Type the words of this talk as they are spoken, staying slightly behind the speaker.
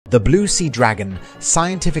The blue sea dragon,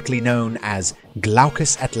 scientifically known as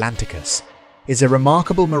Glaucus Atlanticus, is a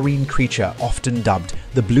remarkable marine creature often dubbed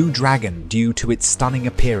the blue dragon due to its stunning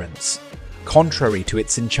appearance. Contrary to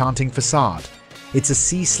its enchanting facade, it's a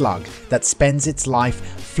sea slug that spends its life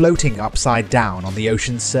floating upside down on the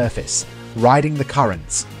ocean's surface, riding the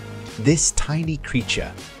currents. This tiny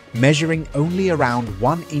creature, measuring only around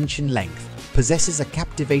 1 inch in length, possesses a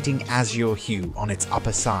captivating azure hue on its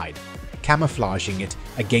upper side, camouflaging it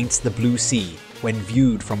against the blue sea when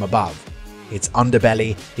viewed from above. Its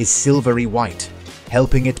underbelly is silvery white,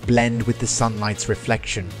 helping it blend with the sunlight's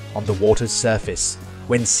reflection on the water's surface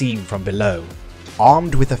when seen from below.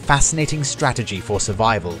 Armed with a fascinating strategy for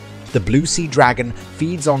survival, the blue sea dragon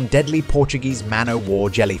feeds on deadly Portuguese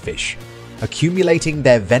man-o'-war jellyfish, accumulating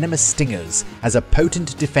their venomous stingers as a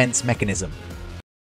potent defense mechanism.